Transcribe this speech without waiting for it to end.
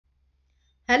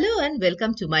Hello and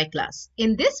welcome to my class.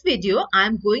 In this video, I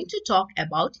am going to talk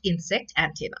about insect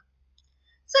antenna.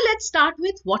 So let's start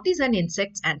with what is an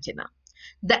insect antenna.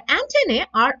 The antennae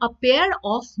are a pair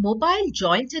of mobile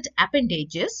jointed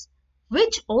appendages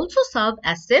which also serve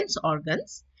as sense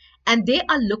organs, and they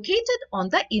are located on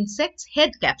the insect's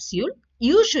head capsule,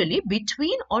 usually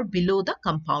between or below the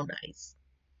compound eyes.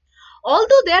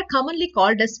 Although they are commonly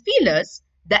called as feelers,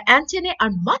 the antennae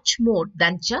are much more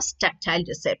than just tactile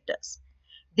receptors.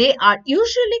 They are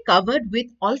usually covered with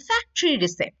olfactory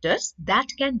receptors that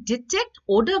can detect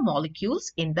odor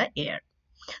molecules in the air.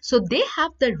 So they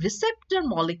have the receptor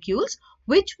molecules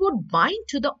which would bind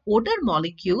to the odor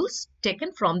molecules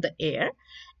taken from the air,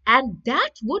 and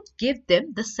that would give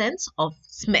them the sense of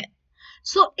smell.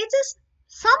 So it is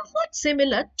somewhat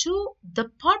similar to the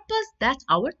purpose that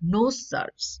our nose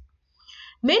serves.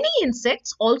 Many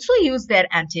insects also use their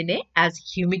antennae as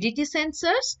humidity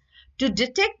sensors to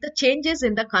detect the changes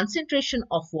in the concentration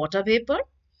of water vapor.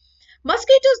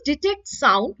 Mosquitoes detect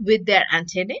sound with their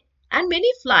antennae, and many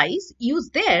flies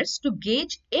use theirs to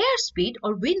gauge airspeed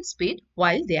or wind speed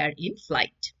while they are in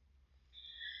flight.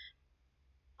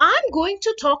 I'm going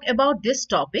to talk about this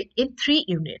topic in 3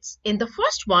 units. In the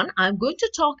first one, I'm going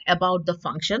to talk about the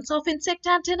functions of insect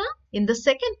antenna. In the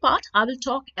second part, I will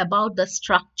talk about the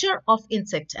structure of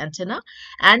insect antenna.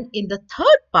 And in the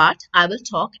third part, I will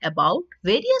talk about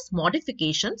various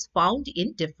modifications found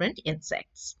in different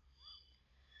insects.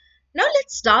 Now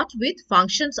let's start with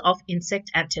functions of insect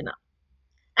antenna.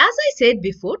 As I said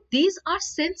before, these are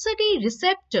sensory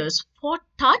receptors for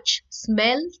touch,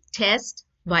 smell, taste,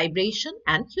 vibration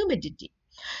and humidity.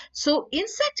 So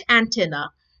insect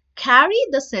antenna carry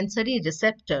the sensory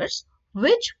receptors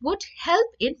which would help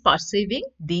in perceiving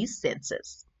these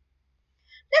senses.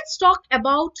 Let's talk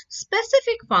about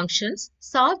specific functions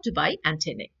served by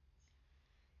antennae.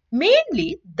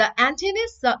 Mainly, the antennae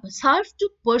serve to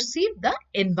perceive the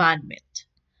environment.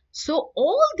 So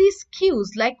all these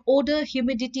cues like odor,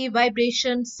 humidity,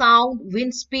 vibration, sound,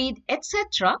 wind speed,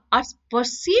 etc. are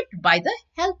perceived by the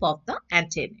help of the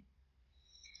antennae.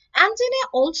 Antennae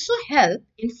also help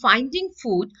in finding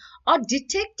food or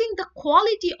detecting the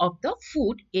quality of the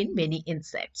food in many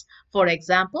insects. For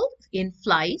example, in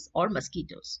flies or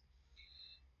mosquitoes.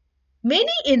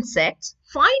 Many insects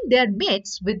find their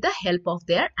mates with the help of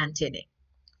their antennae.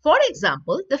 For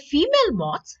example, the female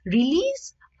moths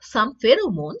release some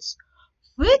pheromones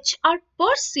which are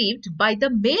perceived by the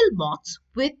male moths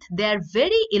with their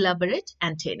very elaborate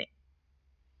antennae.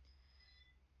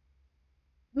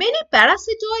 Many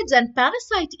parasitoids and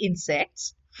parasite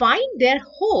insects find their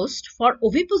host for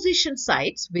oviposition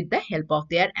sites with the help of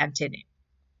their antennae.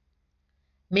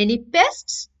 Many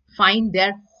pests find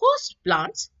their host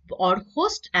plants or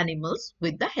host animals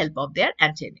with the help of their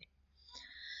antennae.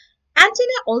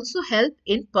 Antennae also help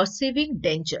in perceiving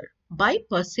danger by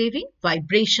perceiving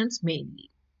vibrations mainly.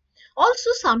 Also,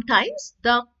 sometimes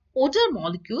the odor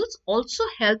molecules also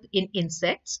help in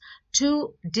insects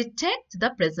to detect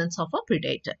the presence of a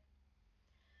predator.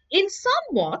 In some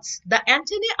moths, the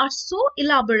antennae are so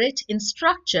elaborate in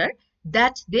structure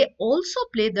that they also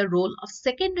play the role of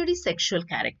secondary sexual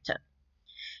character.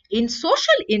 In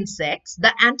social insects,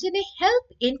 the antennae help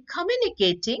in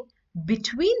communicating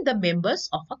between the members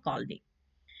of a colony.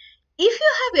 If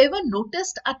you have ever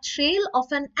noticed a trail of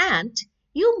an ant,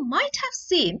 you might have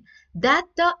seen that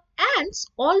the ants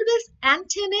always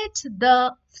antennate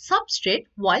the substrate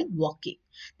while walking.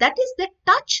 That is, they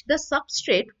touch the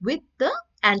substrate with the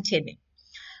antennae.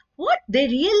 What they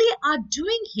really are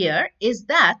doing here is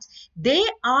that they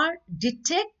are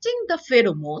detecting the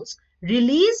pheromones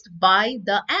released by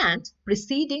the ant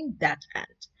preceding that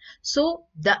ant. So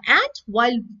the ant,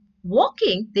 while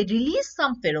walking, they release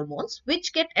some pheromones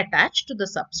which get attached to the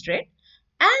substrate,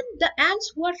 and the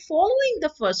ants who are following the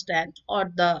first ant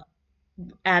or the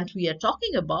ant we are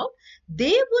talking about,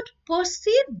 they would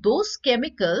perceive those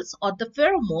chemicals or the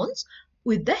pheromones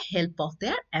with the help of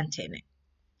their antennae.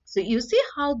 So you see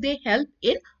how they help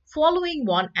in following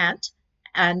one ant.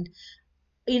 And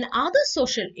in other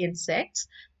social insects,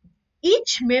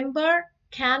 each member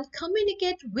can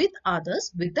communicate with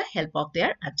others with the help of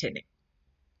their antennae.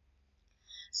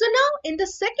 So now in the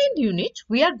second unit,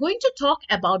 we are going to talk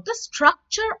about the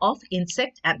structure of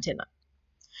insect antenna.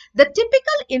 The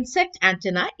typical insect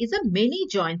antenna is a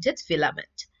many-jointed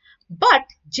filament. But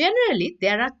generally,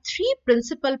 there are 3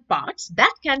 principal parts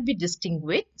that can be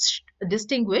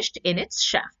distinguished in its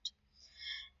shaft.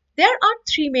 There are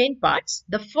 3 main parts.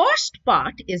 The first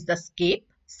part is the scape,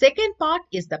 second part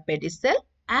is the pedicel,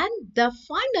 and the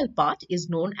final part is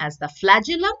known as the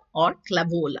flagellum or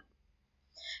clavola.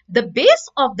 The base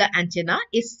of the antenna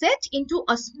is set into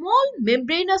a small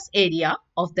membranous area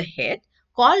of the head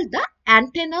called the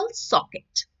antennal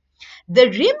socket. The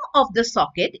rim of the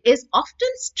socket is often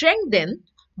strengthened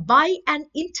by an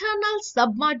internal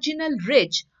submarginal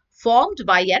ridge formed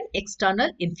by an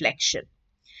external inflection.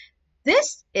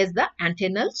 This is the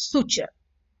antennal suture.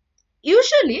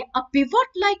 Usually, a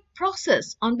pivot-like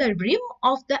process on the rim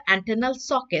of the antennal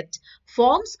socket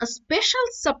forms a special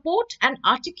support and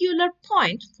articular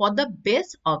point for the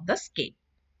base of the scale,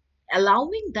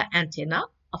 allowing the antenna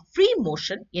a free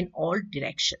motion in all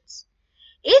directions.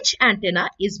 Each antenna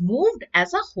is moved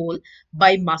as a whole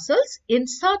by muscles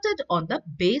inserted on the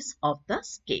base of the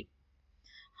scale.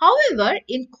 However,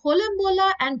 in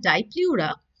columella and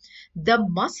dipleura, the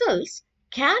muscles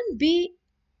can be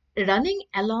running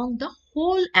along the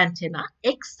whole antenna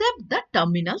except the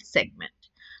terminal segment.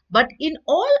 But in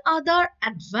all other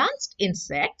advanced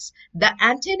insects, the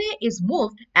antennae is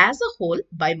moved as a whole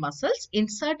by muscles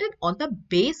inserted on the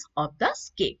base of the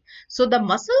scale. So the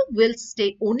muscle will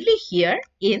stay only here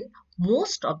in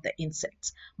most of the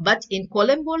insects. But in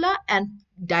columella and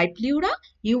dipleura,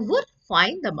 you would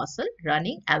find the muscle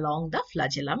running along the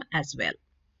flagellum as well.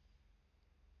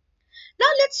 Now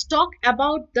let's talk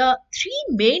about the three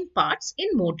main parts in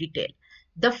more detail.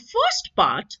 The first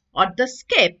part, or the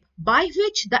scap by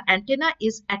which the antenna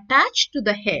is attached to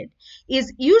the head,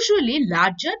 is usually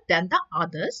larger than the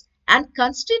others and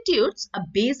constitutes a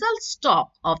basal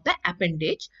stalk of the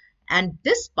appendage, and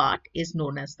this part is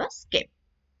known as the scap.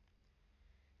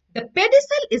 The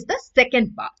pedicel is the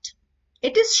second part.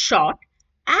 It is short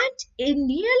and in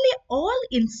nearly all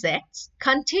insects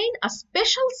contain a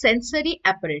special sensory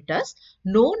apparatus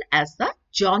known as the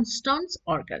Johnston's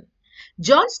organ.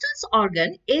 Johnston's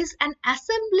organ is an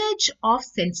assemblage of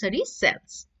sensory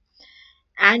cells,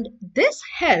 and this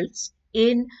helps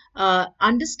in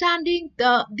understanding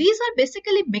these are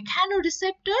basically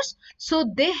mechanoreceptors, so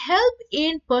they help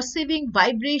in perceiving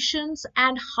vibrations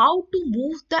and how to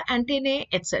move the antennae,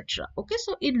 etc. Okay,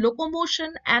 so in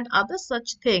locomotion and other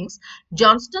such things,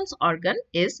 Johnston's organ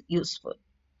is useful.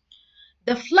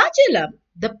 The flagellum,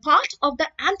 the part of the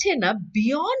antenna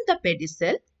beyond the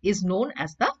pedicel, is known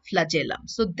as the flagellum.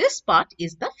 So this part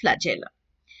is the flagellum.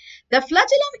 The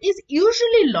flagellum is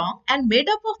usually long and made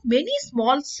up of many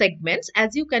small segments,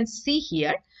 as you can see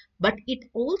here, but it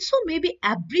also may be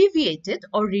abbreviated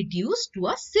or reduced to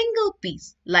a single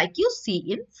piece like you see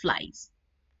in flies.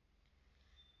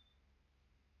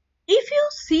 If you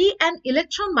see an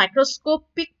electron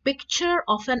microscopic picture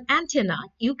of an antenna,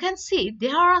 you can see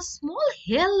there are small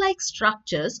hair-like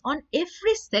structures on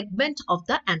every segment of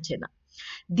the antenna.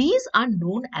 These are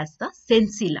known as the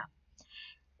sensilla.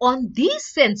 On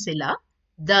these sensilla,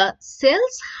 the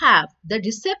cells have the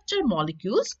receptor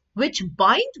molecules which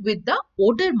bind with the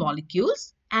odor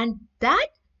molecules, and that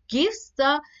gives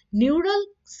the neural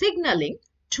signaling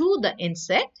to the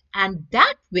insect, and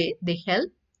that way they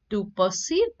help to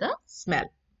perceive the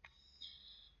smell.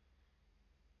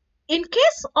 In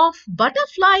case of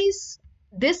butterflies,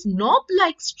 this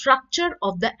knob-like structure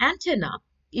of the antenna,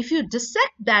 if you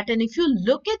dissect that and if you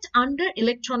look at under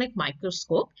electronic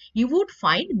microscope, you would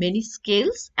find many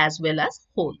scales as well as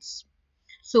holes.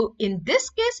 So in this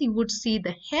case, you would see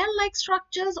the hair-like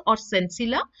structures or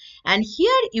sensilla, and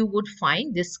here you would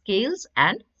find the scales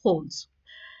and holes.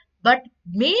 But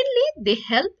mainly they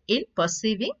help in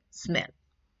perceiving smell.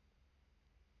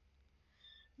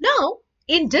 Now,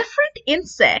 in different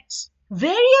insects,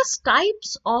 various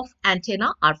types of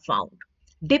antenna are found.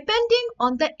 Depending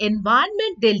on the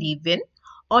environment they live in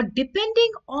or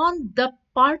depending on the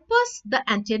purpose the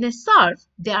antennae serve,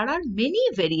 there are many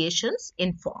variations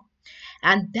in form,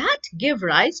 and that give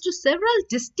rise to several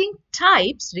distinct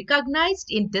types recognized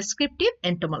in descriptive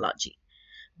entomology.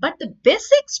 But the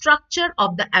basic structure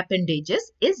of the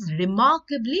appendages is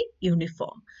remarkably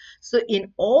uniform. So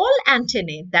in all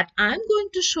antennae that I am going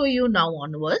to show you now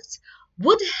onwards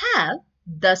would have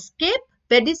the scap,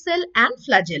 pedicel and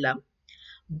flagellum,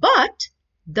 but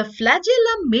the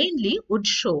flagellum mainly would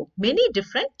show many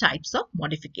different types of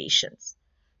modifications.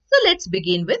 So let's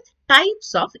begin with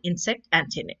types of insect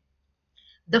antennae.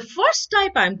 The first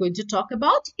type I am going to talk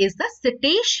about is the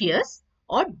setaceous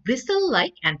or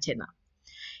bristle-like antenna.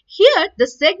 Here the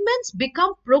segments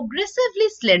become progressively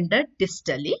slender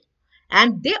distally,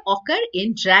 and they occur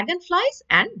in dragonflies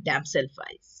and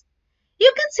damselflies.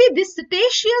 You can see these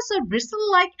setaceous or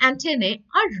bristle-like antennae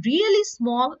are really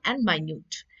small and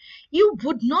minute. You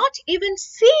would not even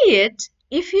see it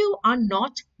if you are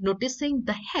not noticing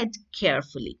the head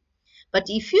carefully. But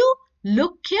if you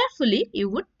look carefully, you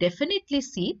would definitely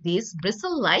see these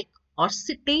bristle-like or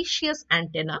setaceous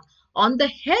antenna on the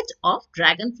head of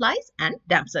dragonflies and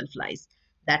damselflies.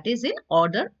 That is in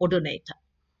order Odonata.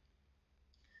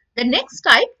 The next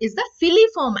type is the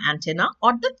filiform antenna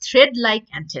or the thread-like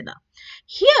antenna.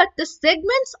 Here the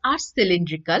segments are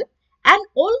cylindrical and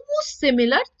almost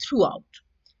similar throughout.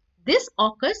 This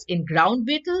occurs in ground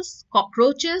beetles,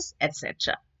 cockroaches,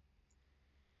 etc.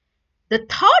 The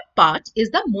third part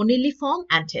is the moniliform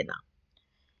antenna.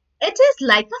 It is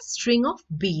like a string of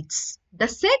beads. The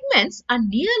segments are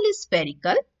nearly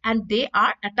spherical and they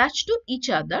are attached to each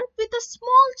other with a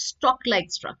small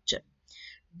stalk-like structure.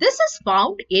 This is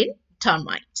found in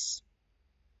termites.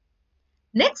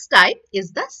 Next type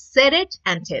is the serrate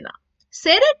antenna.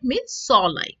 Serrate means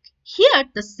saw-like. Here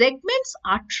the segments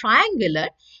are triangular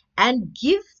and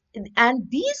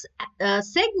these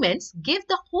segments give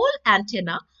the whole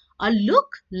antenna a look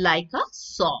like a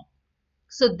saw.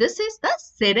 So this is the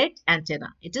serrate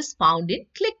antenna. It is found in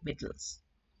click beetles.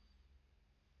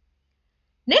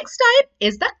 Next type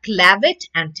is the clavate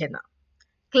antenna.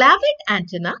 Clavate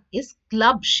antenna is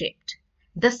club-shaped.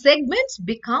 The segments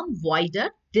become wider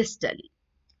distally.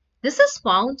 This is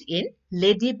found in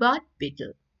ladybird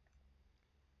beetle.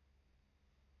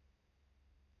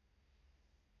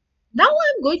 Now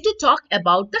I am going to talk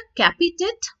about the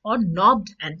capitate or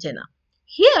knobbed antenna.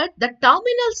 Here the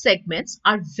terminal segments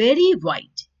are very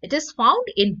wide. It is found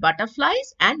in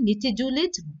butterflies and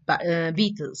nitidulid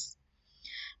beetles.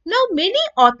 Now many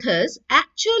authors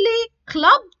actually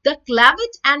club the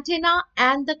clavate antenna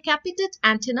and the capitate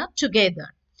antenna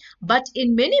together. But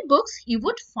in many books you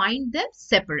would find them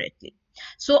separately.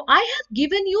 So I have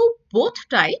given you both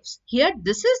types. Here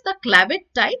this is the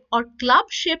clavate type or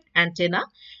club-shaped antenna,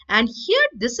 and here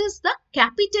this is the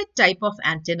capitate type of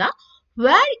antenna,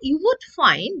 where you would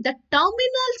find the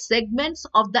terminal segments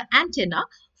of the antenna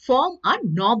form a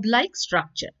knob-like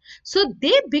structure. So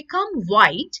they become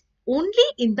wide only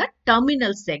in the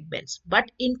terminal segments,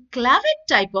 but in clavate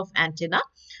type of antenna,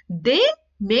 they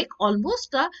make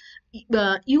almost a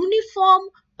uniform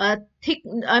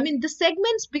the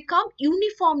segments become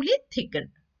uniformly thickened,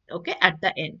 okay, at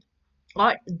the end,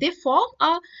 or they form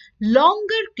a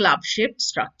longer club-shaped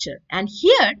structure, and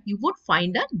here you would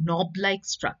find a knob-like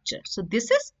structure. So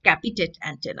this is capitate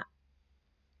antenna.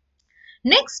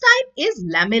 Next type is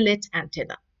lamellate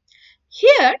antenna.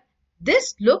 Here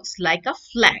this looks like a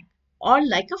flag or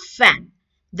like a fan.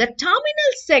 The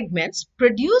terminal segments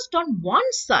produced on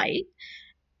one side,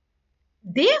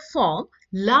 they form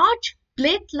large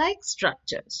plate-like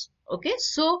structures. Okay,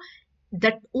 so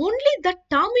that only the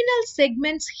terminal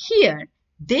segments here,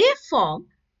 they form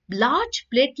large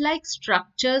plate-like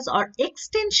structures or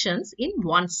extensions in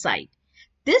one side.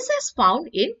 This is found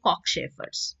in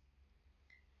cockchafers.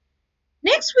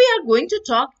 Next, we are going to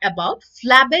talk about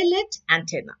flabellate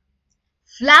antenna.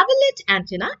 Flabellate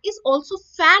antenna is also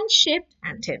fan-shaped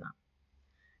antenna,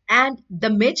 and the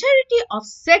majority of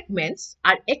segments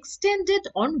are extended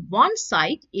on one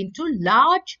side into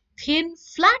large, thin,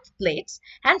 flat plates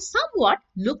and somewhat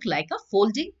look like a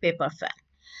folding paper fan.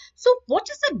 So what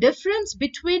is the difference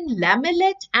between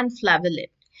lamellate and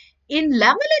flavellate? In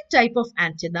lamellate type of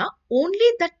antenna,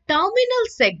 only the terminal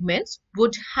segments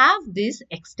would have these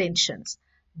extensions.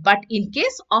 But in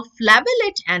case of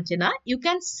flavellate antenna, you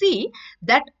can see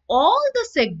that all the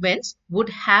segments would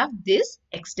have these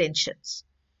extensions.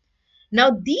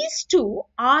 Now these two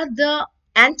are the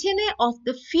antennae of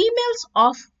the females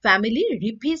of family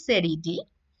Rhipiceridae,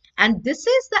 and this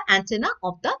is the antenna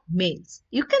of the males.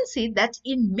 You can see that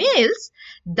in males,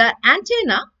 the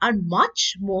antennae are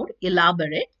much more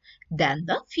elaborate than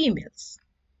the females.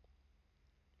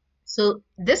 So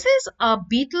this is a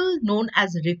beetle known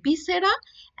as Rhipicera,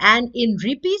 and in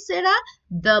Rhipicera,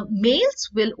 the males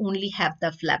will only have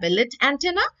the flavellate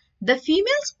antenna. The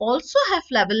females also have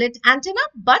flavellate antenna,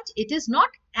 but it is not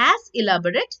as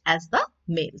elaborate as the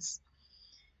males.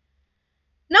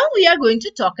 Now we are going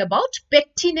to talk about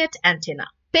pectinate antenna.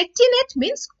 Pectinate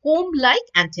means comb-like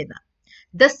antenna.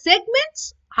 The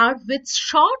segments are with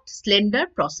short, slender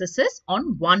processes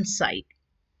on one side.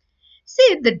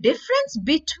 See, the difference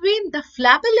between the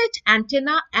flavellate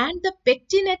antenna and the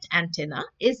pectinate antenna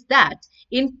is that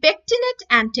in pectinate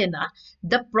antenna,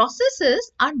 the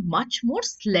processes are much more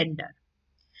slender.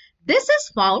 This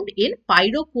is found in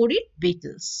pyrochorid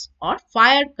beetles or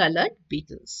fire-colored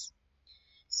beetles.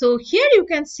 So here you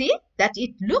can see that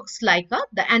it looks like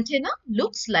the antenna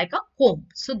looks like a comb.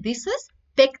 So this is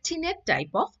pectinate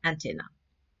type of antenna.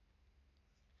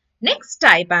 Next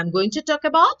type I am going to talk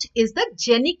about is the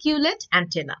geniculate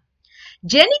antenna.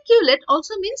 Geniculate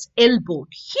also means elbowed.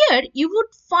 Here you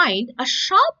would find a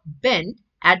sharp bend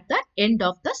at the end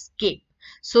of the scape.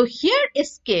 So here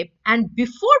is scape, and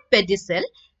before pedicel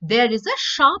there is a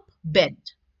sharp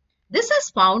bend. This is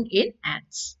found in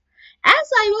ants. As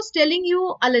I was telling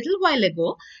you a little while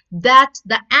ago, that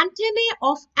the antennae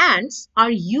of ants are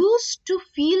used to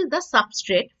feel the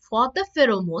substrate for the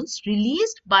pheromones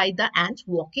released by the ant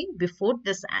walking before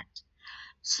this ant.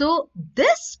 So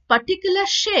this particular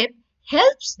shape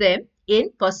helps them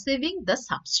in perceiving the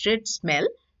substrate smell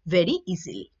very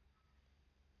easily.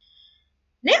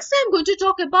 Next, I am going to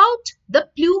talk about the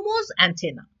plumose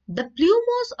antenna. The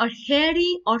plumose or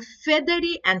hairy or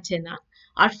feathery antenna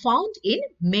are found in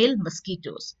male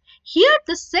mosquitoes. Here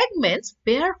the segments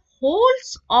bear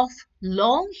holes of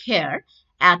long hair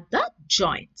at the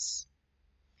joints.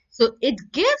 So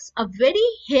it gives a very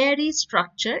hairy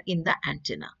structure in the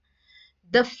antenna.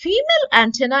 The female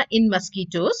antenna in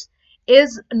mosquitoes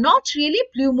is not really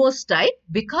plumose type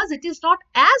because it is not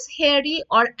as hairy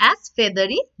or as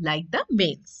feathery like the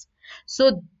males.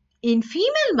 So in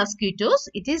female mosquitoes,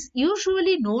 it is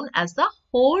usually known as the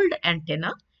holed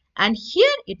antenna, and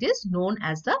here it is known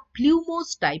as the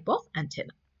plumose type of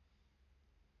antenna.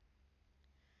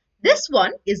 This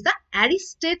one is the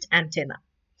aristate antenna.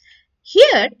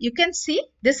 Here you can see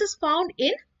this is found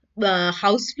in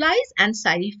houseflies and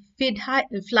syrphid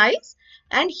flies,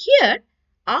 and here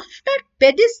after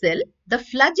pedicel, the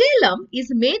flagellum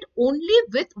is made only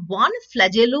with one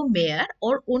flagellomere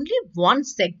or only one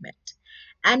segment,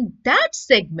 and that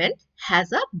segment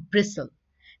has a bristle.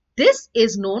 This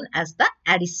is known as the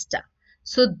arista.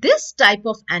 So this type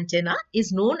of antenna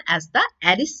is known as the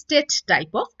aristate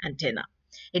type of antenna.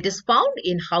 It is found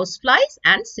in houseflies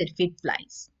and syrphid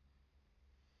flies.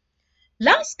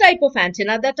 Last type of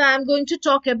antenna that I am going to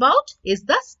talk about is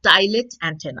the stylet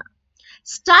antenna.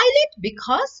 Stylet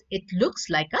because it looks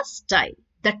like a style.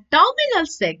 The terminal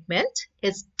segment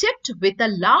is tipped with a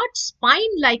large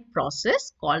spine-like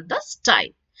process called the style.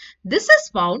 This is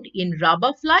found in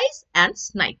rubber flies and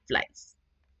snipe flies.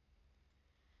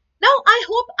 Now I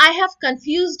hope I have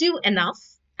confused you enough,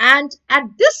 and at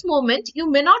this moment you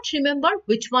may not remember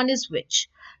which one is which.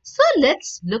 So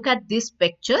let's look at these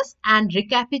pictures and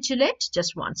recapitulate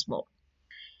just once more.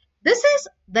 This is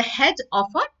the head of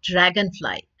a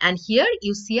dragonfly, and here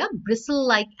you see a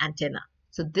bristle-like antenna.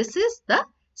 So this is the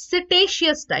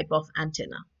cetaceous type of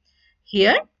antenna.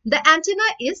 Here the antenna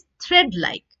is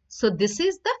thread-like. So this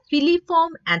is the filiform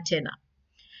antenna.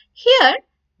 Here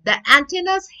the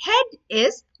antenna's head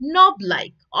is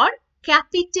knob-like or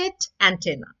capitate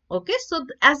antenna. Okay, so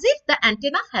as if the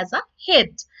antenna has a head.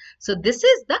 So this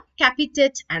is the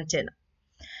capitate antenna.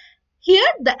 Here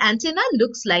the antenna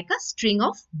looks like a string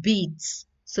of beads.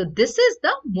 So this is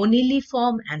the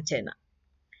moniliform antenna.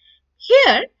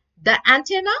 Here the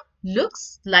antenna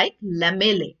looks like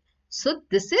lamellae. So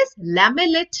this is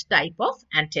lamellate type of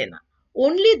antenna.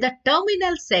 Only the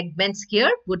terminal segments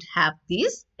here would have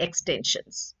these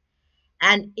extensions.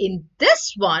 And in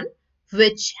this one,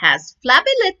 which has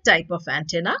flabellate type of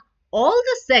antenna, all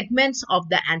the segments of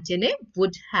the antennae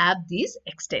would have these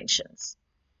extensions.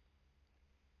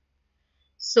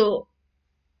 So,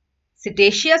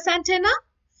 cetaceous antenna,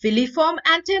 filiform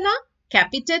antenna,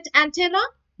 capitate antenna,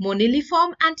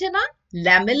 moniliform antenna,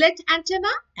 lamellate antenna,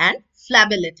 and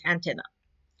flabellate antenna.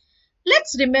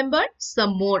 Let's remember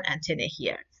some more antennae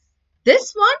here.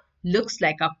 This one looks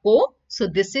like a comb. So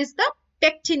this is the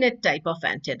pectinate type of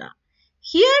antenna.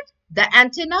 Here the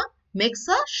antenna makes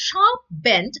a sharp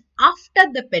bend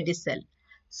after the pedicel.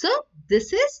 So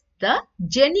this is the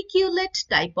geniculate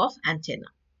type of antenna.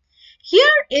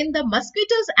 Here in the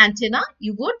mosquito's antenna,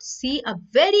 you would see a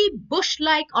very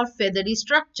bush-like or feathery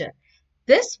structure.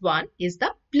 This one is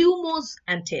the plumose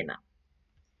antenna.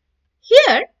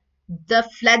 Here, the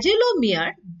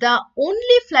flagellomere, the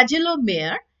only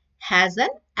flagellomere has an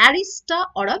arista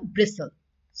or a bristle.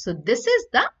 So this is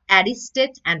the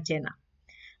aristate antenna.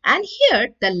 And here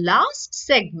the last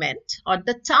segment or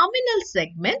the terminal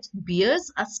segment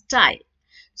bears a style.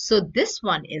 So this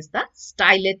one is the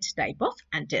stylet type of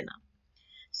antenna.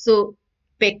 So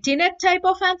pectinate type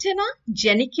of antenna,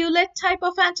 geniculate type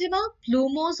of antenna,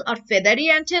 plumose or feathery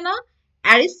antenna,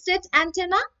 aristate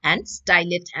antenna, and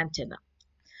stylet antenna.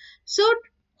 So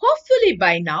hopefully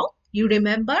by now you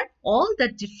remember all the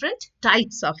different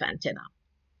types of antenna.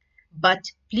 But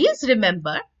please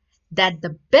remember that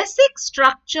the basic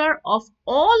structure of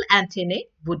all antennae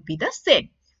would be the same.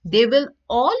 They will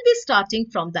all be starting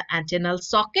from the antennal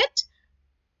socket,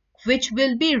 which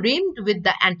will be rimmed with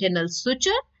the antennal suture,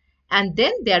 and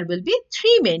then there will be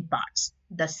three main parts: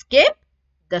 the scape,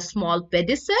 the small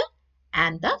pedicel,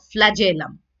 and the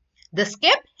flagellum. The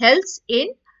scape helps in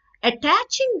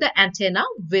attaching the antenna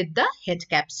with the head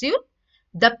capsule.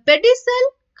 The pedicel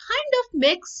kind of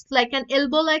makes like an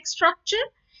elbow-like structure,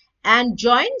 and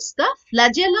joins the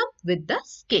flagellum with the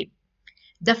scape.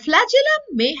 The flagellum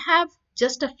may have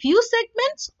just a few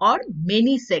segments or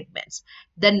many segments.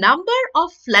 The number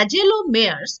of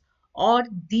flagellomeres or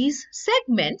these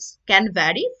segments can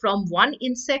vary from one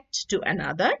insect to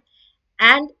another,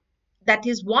 and that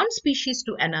is one species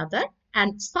to another,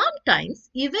 and sometimes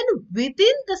even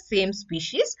within the same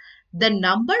species the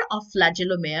number of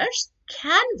flagellomeres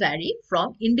can vary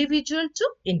from individual to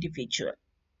individual.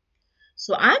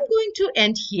 So I'm going to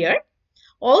end here.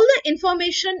 All the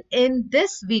information in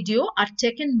this video are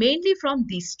taken mainly from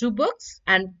these two books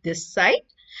and this site,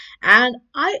 and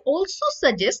I also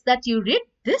suggest that you read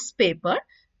this paper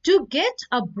to get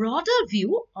a broader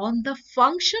view on the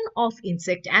function of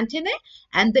insect antennae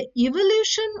and the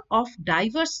evolution of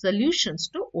diverse solutions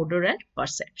to odor and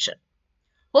perception.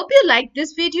 Hope you liked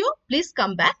this video. Please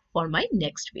come back for my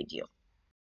next video.